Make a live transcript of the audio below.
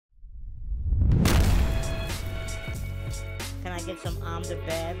I get some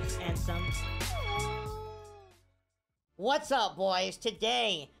Omnibebs and some... What's up, boys?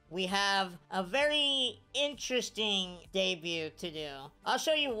 Today, we have a very interesting debut to do. I'll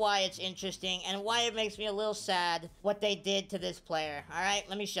show you why it's interesting and why it makes me a little sad what they did to this player. Alright,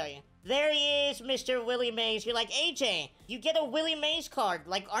 let me show you. There he is, Mr. Willie Mays. You're like, AJ, you get a Willie Mays card.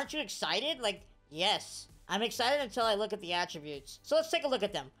 Like, aren't you excited? Like, yes. I'm excited until I look at the attributes. So let's take a look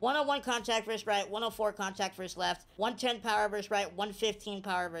at them. 101 contact versus right, 104 contact versus left, 110 power versus right, 115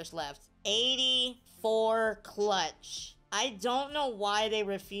 power versus left. 84 clutch. I don't know why they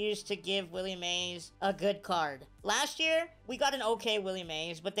refused to give Willie Mays a good card. Last year, we got an okay Willie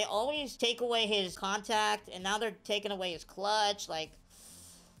Mays, but they always take away his contact, and now they're taking away his clutch. Like,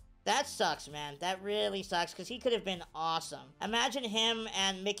 that sucks, man. That really sucks, because he could have been awesome. Imagine him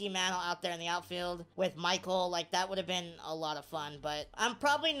and Mickey Mantle out there in the outfield with Michael. Like, that would have been a lot of fun, but I'm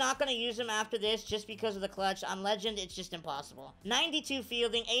probably not going to use him after this just because of the clutch. On Legend, it's just impossible. 92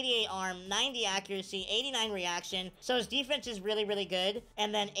 fielding, 88 arm, 90 accuracy, 89 reaction, so his defense is really, really good,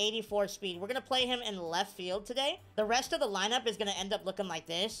 and then 84 speed. We're going to play him in left field today. The rest of the lineup is going to end up looking like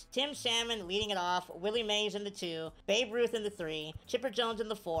this. Tim Salmon leading it off, Willie Mays in the 2, Babe Ruth in the 3, Chipper Jones in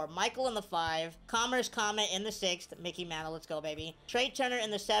the 4, Michael in the 5, Commerce Comet in the 6th, Mickey Mantle, let's go, baby. Trey Turner in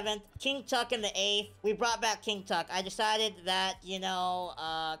the 7th, King Tuck in the 8th. We brought back King Tuck. I decided that, you know,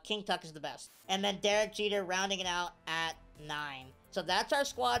 King Tuck is the best. And then Derek Jeter rounding it out at 9. So that's our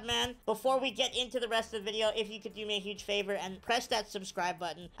squad, man. Before we get into the rest of the video, if you could do me a huge favor and press that subscribe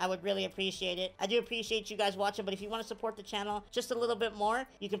button, I would really appreciate it. I do appreciate you guys watching, but if you want to support the channel just a little bit more,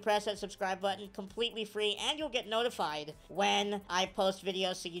 you can press that subscribe button completely free, and you'll get notified when I post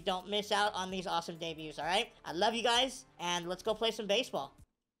videos so you don't miss out on these awesome debuts, alright? I love you guys, and let's go play some baseball.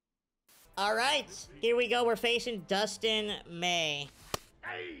 Alright, here we go. We're facing Dustin May.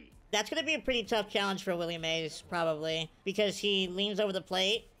 Hey! That's going to be a pretty tough challenge for Willie Mays, probably, because he leans over the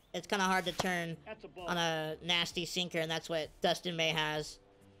plate. It's kind of hard to turn on a nasty sinker, and that's what Dustin May has.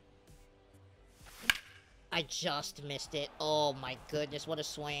 I just missed it. Oh, my goodness, what a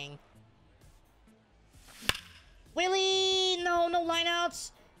swing. Willie! No, no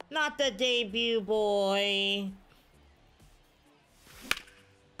lineouts. Not the debut, boy.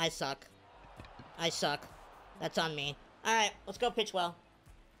 I suck. I suck. That's on me. All right, let's go pitch well.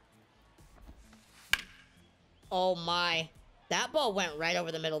 Oh my. That ball went right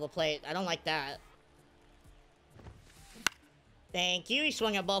over the middle of the plate. I don't like that. Thank you. He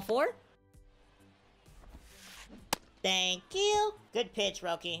swung at ball 4. Thank you. Good pitch,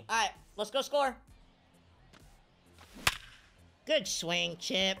 Roki. Alright, let's go score. Good swing,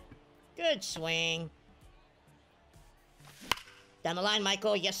 Chip. Good swing. Down the line,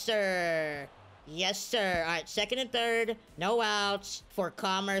 Michael. Yes, sir. Yes, sir. Alright, second and third. No outs for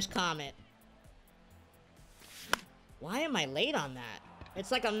Commerce Comet. Why am I late on that? It's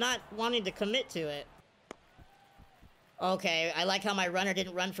like I'm not wanting to commit to it. Okay, I like how my runner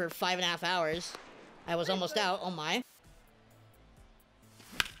didn't run for 5.5 hours. I was almost out. Oh my.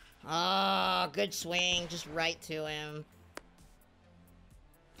 Oh, good swing. Just right to him.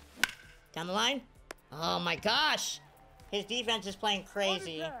 Down the line. Oh my gosh. His defense is playing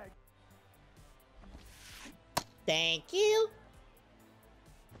crazy. Thank you.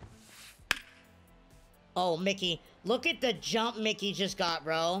 Oh, Mickey. Look at the jump Mickey just got,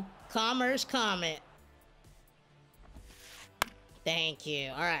 bro. Commerce Comet. Thank you.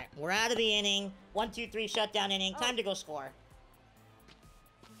 All right, we're out of the inning. 1, 2, 3 shutdown inning. Time to go score.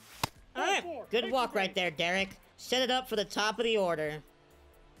 All right, good walk right there, Derek. Set it up for the top of the order.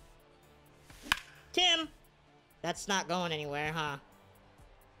 Tim. That's not going anywhere, huh?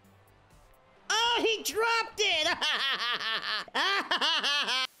 Oh, he dropped it!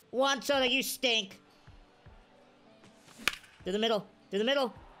 Juan Soto, you stink. To the middle. To the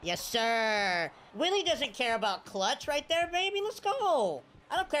middle. Yes, sir. Willie doesn't care about clutch right there, baby. Let's go.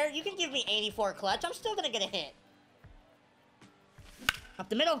 I don't care. You can give me 84 clutch. I'm still going to get a hit. Up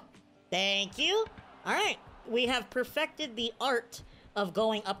the middle. Thank you. All right. We have perfected the art of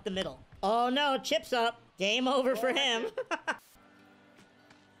going up the middle. Oh, no. Chip's up. Game over for him.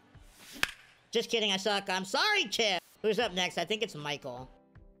 Just kidding. I suck. I'm sorry, Chip. Who's up next? I think it's Michael.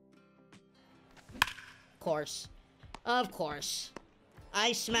 Of course. Of course.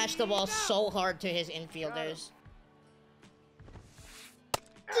 I smashed the ball so hard to his infielders.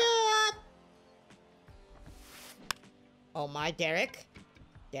 Oh my, Derek.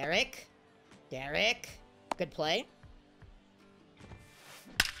 Derek. Derek. Good play.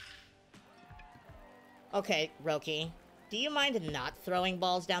 Okay, Roki. Do you mind not throwing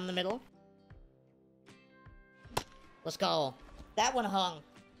balls down the middle? Let's go. That one hung.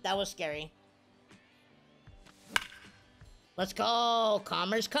 That was scary. Let's go.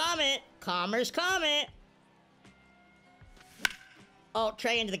 Commerce Comet. Commerce Comet. Oh,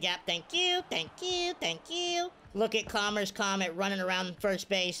 Trey into the gap. Thank you. Thank you. Thank you. Look at Commerce Comet running around first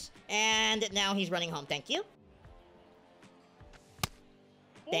base. And now he's running home. Thank you.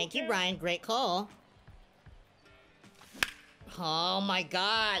 Thank you, Brian. Great call. Oh my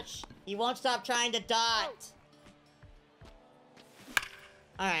gosh. He won't stop trying to dot.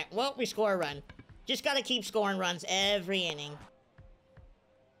 Alright, well, we score a run. Just gotta keep scoring runs every inning.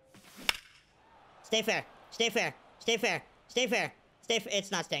 Stay fair. Stay fair. Stay fair. Stay fair. Stay fair.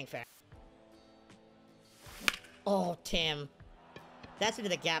 It's not staying fair. Oh, Tim. That's into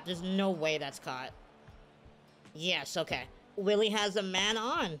the gap. There's no way that's caught. Yes, okay. Willie has a man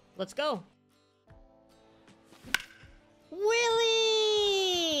on. Let's go. Willie!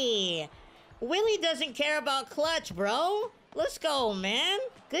 Willie doesn't care about clutch, bro. Let's go, man.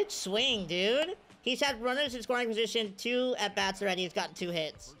 Good swing, dude. He's had runners in scoring position, 2 at-bats already. He's gotten 2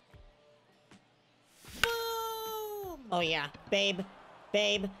 hits. Boom! Oh, yeah. Babe.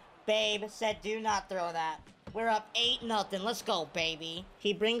 Babe. Babe said do not throw that. We're up 8-0. Let's go, baby.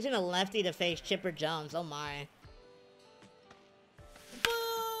 He brings in a lefty to face Chipper Jones. Oh, my.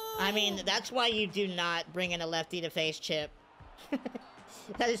 I mean, that's why you do not bring in a lefty to face Chip.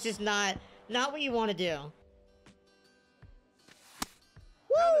 That is just not what you want to do.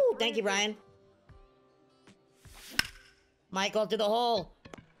 Woo! Thank you, Brian. Michael to the hole.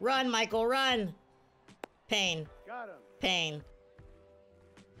 Run, Michael, run. Pain. Got him. Pain.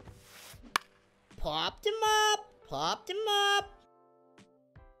 Popped him up. Popped him up.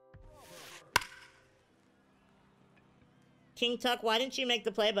 King Tuck, why didn't you make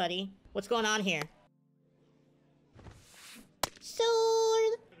the play, buddy? What's going on here?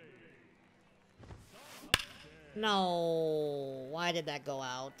 Sword! No. Why did that go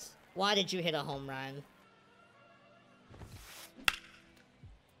out? Why did you hit a home run?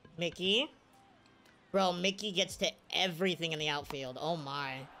 Mickey? Bro, Mickey gets to everything in the outfield. Oh,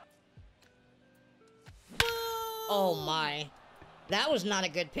 my. Oh, my. That was not a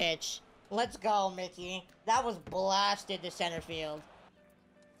good pitch. Let's go, Mickey. That was blasted to center field.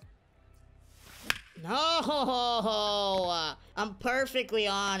 No! I'm perfectly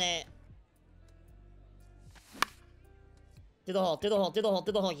on it. To the hole, to the hole, to the hole,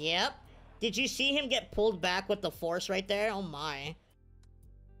 to the hole. Yep. Did you see him get pulled back with the force right there? Oh, my.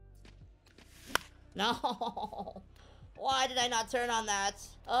 No! Why did I not turn on that?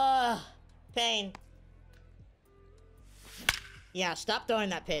 Ugh. Pain. Yeah, stop throwing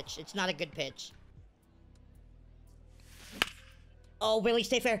that pitch. It's not a good pitch. Oh, Willie,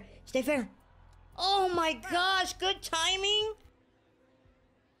 stay fair. Stay fair. Oh my gosh, good timing.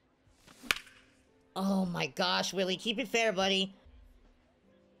 Oh my gosh, Willie, keep it fair, buddy.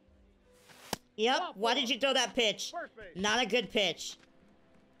 Yep, why did you throw that pitch? Not a good pitch.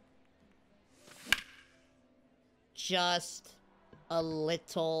 Just a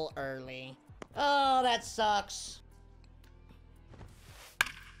little early. Oh, that sucks.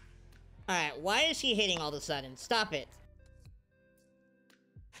 Alright, why is he hitting all of a sudden? Stop it.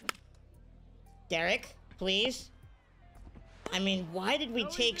 Derek, please. I mean, why did we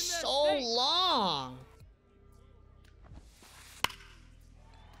take so long?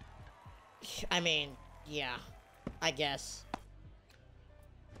 I mean, yeah, I guess.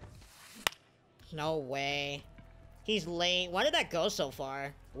 No way. He's late. Why did that go so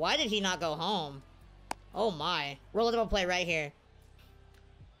far? Why did he not go home? Oh my. Roll-a-double play right here.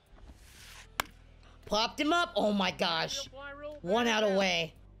 Popped him up. Oh my gosh. 1 out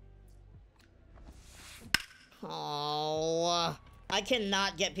away. Oh, I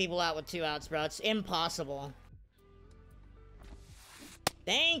cannot get people out with 2 outs, bro. It's impossible.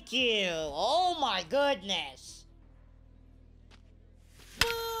 Thank you. Oh my goodness.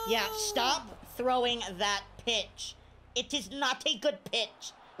 Yeah, stop throwing that pitch. It is not a good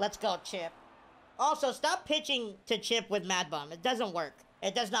pitch. Let's go, Chip. Also, stop pitching to Chip with Mad Bum. It doesn't work.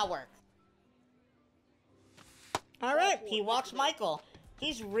 It does not work. All right, he walks Michael.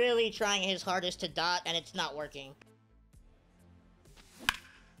 He's really trying his hardest to dot, and it's not working.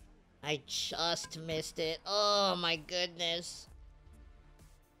 I just missed it. Oh, my goodness.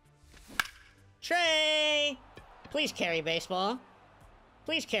 Trey! Please carry baseball.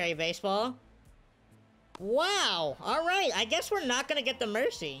 Please carry baseball. Wow. All right, I guess we're not going to get the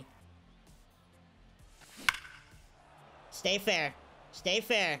mercy. Stay fair. Stay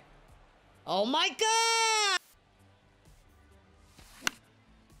fair. Oh, my God!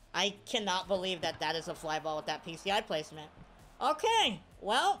 I cannot believe that that is a fly ball with that PCI placement. Okay,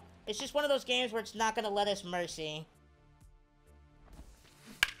 well, it's just one of those games where it's not going to let us mercy.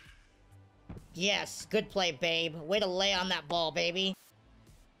 Yes, good play, babe. Way to lay on that ball, baby.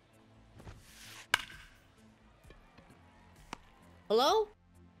 Hello?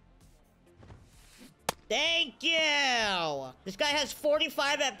 Thank you! This guy has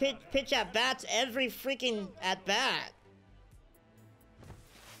 45 at pitch at bats every freaking at bat.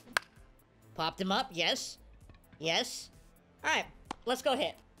 Popped him up, yes. Yes. Alright, let's go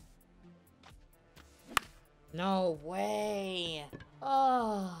hit. No way.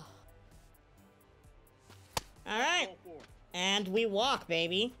 Oh. Alright. And we walk,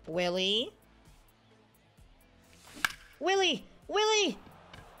 baby. Willie. Willie! Willie!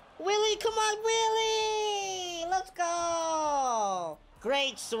 Willie, come on, Willie! Let's go!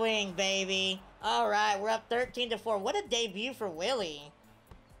 Great swing, baby. Alright, we're up 13-4. What a debut for Willie.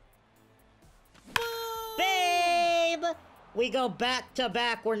 Babe! We go back to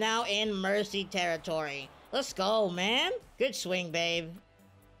back. We're now in Mercy territory. Let's go, man. Good swing, babe.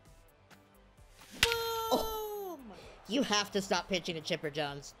 Oh, you have to stop pitching to Chipper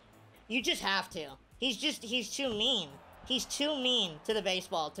Jones. You just have to. He's too mean. He's too mean to the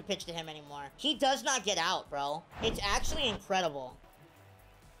baseball to pitch to him anymore. He does not get out, bro. It's actually incredible.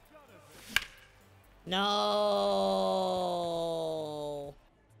 No.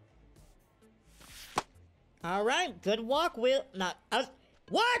 All right, good walk, Will.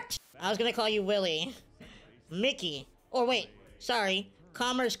 What? I was gonna call you Willie. Mickey. Or wait, sorry.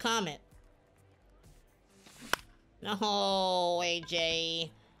 Commerce Comet. No, AJ.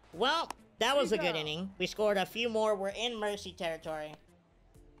 Well, that was a good inning. We scored a few more. We're in Mercy territory.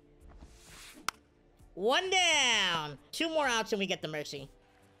 1 down. 2 more outs and we get the Mercy.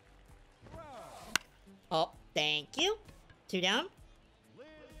 Oh, thank you. 2 down.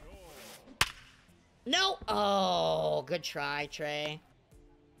 No. Oh, good try, Trey.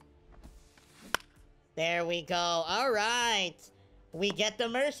 There we go. All right. We get the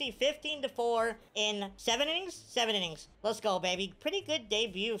Mercy 15-4 in 7 innings? 7 innings. Let's go, baby. Pretty good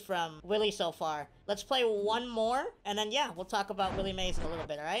debut from Willie so far. Let's play one more, and then, yeah, we'll talk about Willie Mays in a little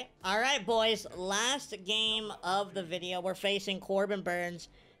bit, all right? All right, boys. Last game of the video. We're facing Corbin Burns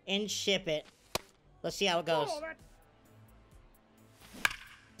in Ship It. Let's see how it goes.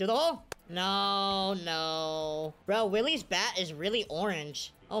 Through the hole? No, no. Bro, Willie's bat is really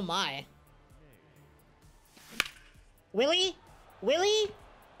orange. Oh, my. Willie? Willie?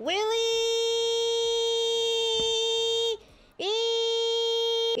 Willie!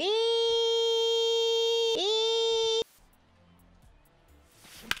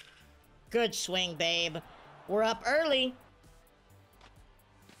 Good swing, babe. We're up early.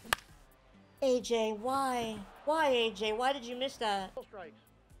 AJ, why? Why, AJ? Why did you miss that?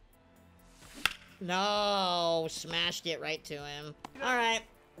 No, smashed it right to him. All right,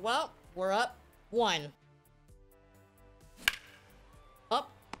 well, we're up 1.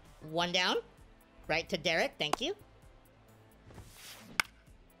 Up, 1 down. Right to Derek, thank you.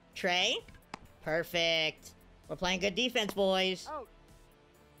 Trey, perfect. We're playing good defense, boys.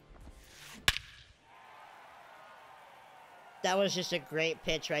 That was just a great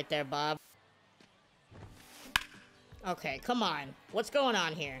pitch right there, Bob. Okay, come on. What's going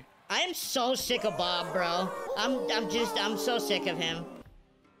on here? I am so sick of Bob, bro. I'm so sick of him.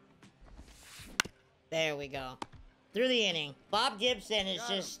 There we go. Through the inning. Bob Gibson is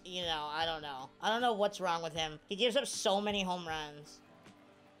just, you know, I don't know. I don't know what's wrong with him. He gives up so many home runs.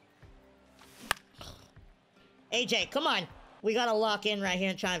 AJ, come on. We gotta lock in right here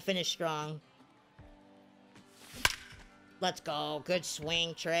and try and finish strong. Let's go. Good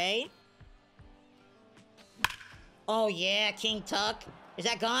swing, Trey. Oh, yeah, King Tuck. Is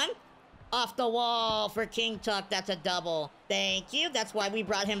that gone? Off the wall for King Tuck. That's a double. Thank you. That's why we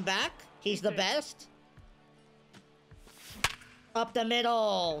brought him back. He's the best. Up the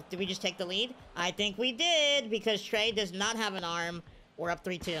middle. Did we just take the lead? I think we did, because Trey does not have an arm. We're up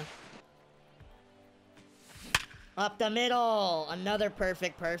 3-2. Up the middle. Another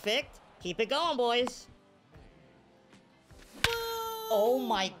perfect. Keep it going, boys. Oh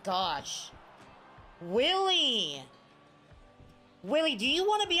my gosh. Willie! Willie, do you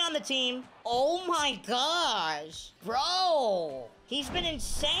want to be on the team? Oh my gosh! Bro! He's been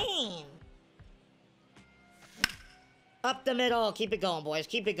insane! Up the middle. Keep it going, boys.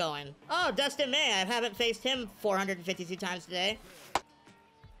 Keep it going. Oh, Dustin May. I haven't faced him 452 times today.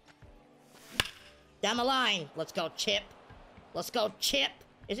 Down the line. Let's go, Chip. Let's go, Chip.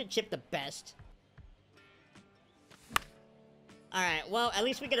 Isn't Chip the best? Alright, well, at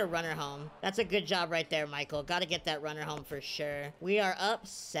least we get a runner home. That's a good job right there, Michael. Gotta get that runner home for sure. We are up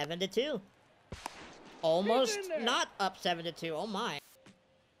 7-2. Almost not up 7-2. Oh, my.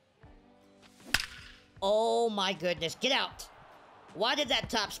 Oh, my goodness. Get out. Why did that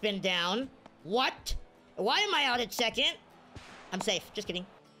top spin down? What? Why am I out at second? I'm safe. Just kidding.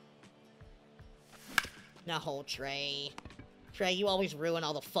 No, Trey. Trey, you always ruin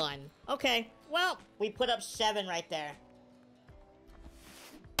all the fun. Okay, well, we put up 7 right there.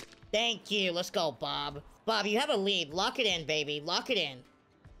 Thank you. Let's go, Bob. Bob, you have a lead. Lock it in, baby. Lock it in.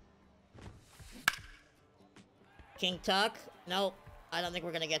 King Tuck. Nope. I don't think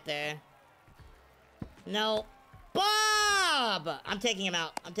we're gonna get there. No. Bob! I'm taking him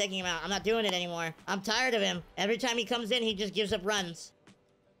out. I'm taking him out. I'm not doing it anymore. I'm tired of him. Every time he comes in, he just gives up runs.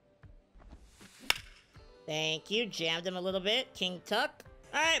 Thank you. Jammed him a little bit. King Tuck.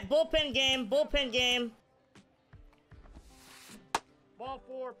 Alright, bullpen game. Bullpen game. Ball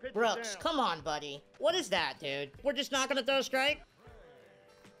 4, pitch Brooks, down. come on, buddy. What is that, dude? We're just not gonna throw a strike?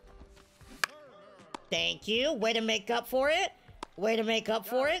 Thank you. Way to make up for it. Way to make up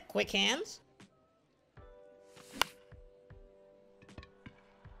for it. Quick hands.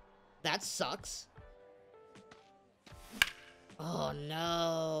 That sucks. Oh,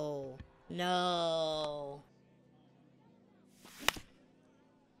 no. No.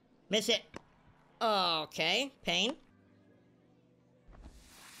 Miss it. Okay. Pain.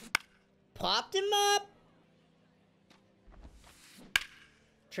 Popped him up.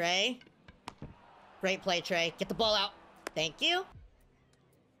 Trey. Great play, Trey. Get the ball out. Thank you.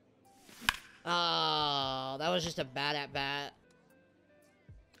 Oh, that was just a bad at bat.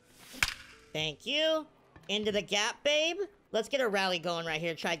 Thank you. Into the gap, babe. Let's get a rally going right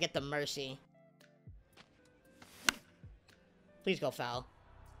here. Try to get the mercy. Please go foul.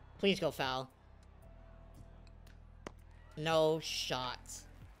 Please go foul. No shot.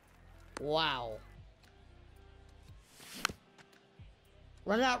 Wow.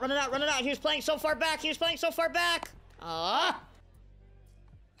 Run it out, run it out, run it out. He was playing so far back. He was playing so far back. Oh,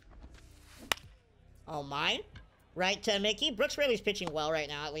 my. Right to Mickey. Brooks Raley's pitching well right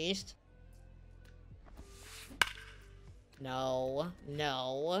now, at least. No.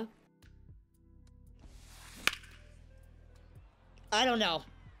 No. I don't know.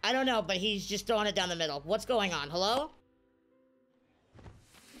 I don't know, but he's just throwing it down the middle. What's going on? Hello?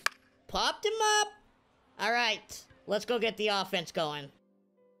 Popped him up. All right. Let's go get the offense going.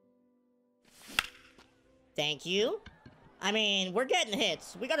 Thank you. I mean, we're getting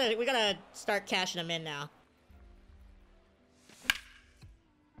hits. We gotta start cashing them in now.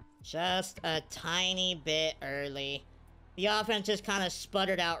 Just a tiny bit early. The offense is kind of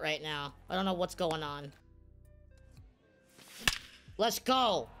sputtered out right now. I don't know what's going on. Let's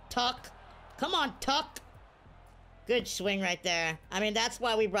go, Tuck. Come on, Tuck. Good swing right there. I mean, that's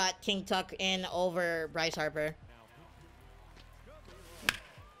why we brought King Tuck in over Bryce Harper.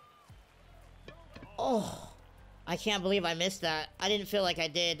 Oh, I can't believe I missed that. I didn't feel like I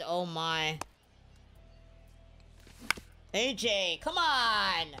did. Oh, my. AJ, come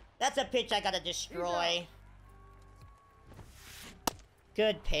on. That's a pitch I gotta destroy.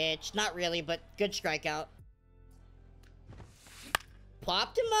 Good pitch. Not really, but good strikeout.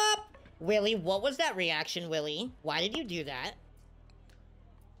 Popped him up. Willie, what was that reaction, Willie? Why did you do that?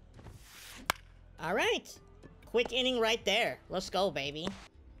 All right. Quick inning right there. Let's go, baby.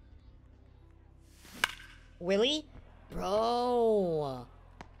 Willie? Bro.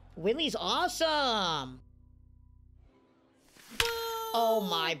 Willie's awesome. Oh,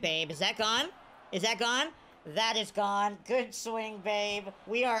 my, babe. Is that gone? Is that gone? That is gone. Good swing, babe.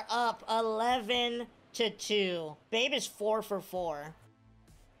 We are up 11-2. Babe is 4 for 4.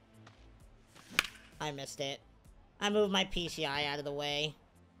 I missed it. I moved my PCI out of the way.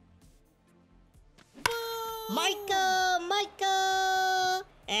 Micah! Micah!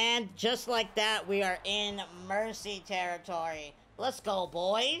 And just like that, we are in mercy territory. Let's go,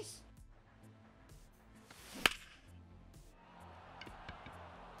 boys.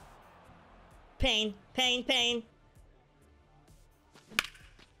 Pain, pain, pain.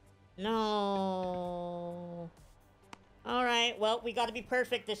 No. All right, well, we got to be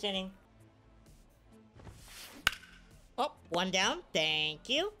perfect this inning. Oh, one down. Thank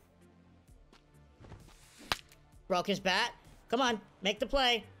you. Broke his bat. Come on, make the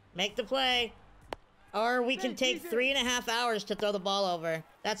play. Make the play. Or we can take 3.5 hours to throw the ball over.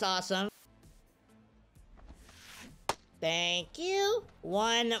 That's awesome. Thank you.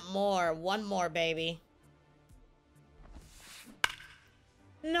 One more, baby.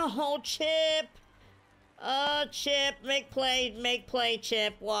 No, Chip. Chip, make play,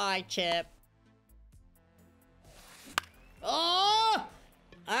 Chip. Why, Chip? Oh!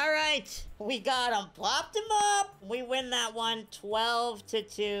 All right, we got him. Plopped him up. We win that one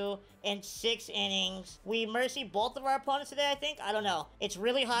 12-2. in 6 innings. We mercy both of our opponents today, I think. I don't know. It's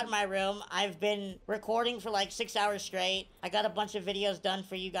really hot in my room. I've been recording for like 6 hours straight. I got a bunch of videos done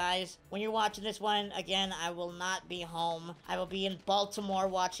for you guys. When you're watching this one, again, I will not be home. I will be in Baltimore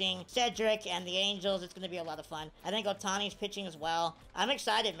watching Cedric and the Angels. It's going to be a lot of fun. I think Ohtani's pitching as well. I'm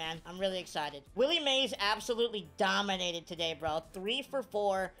excited, man. I'm really excited. Willie Mays absolutely dominated today, bro. 3 for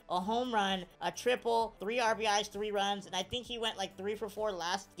 4, a home run, a triple, 3 RBIs, 3 runs, and I think he went like 3 for 4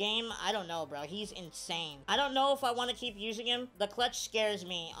 last game. I don't know, bro. He's insane. I don't know if I want to keep using him. The clutch scares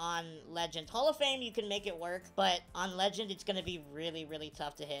me on Legend. Hall of Fame, you can make it work, but on Legend, it's going to be really, really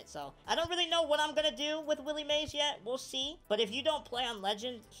tough to hit. So I don't really know what I'm going to do with Willie Mays yet. We'll see. But if you don't play on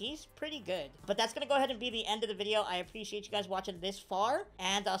Legend, he's pretty good. But that's going to go ahead and be the end of the video. I appreciate you guys watching this far,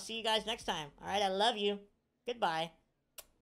 and I'll see you guys next time. All right, I love you. Goodbye.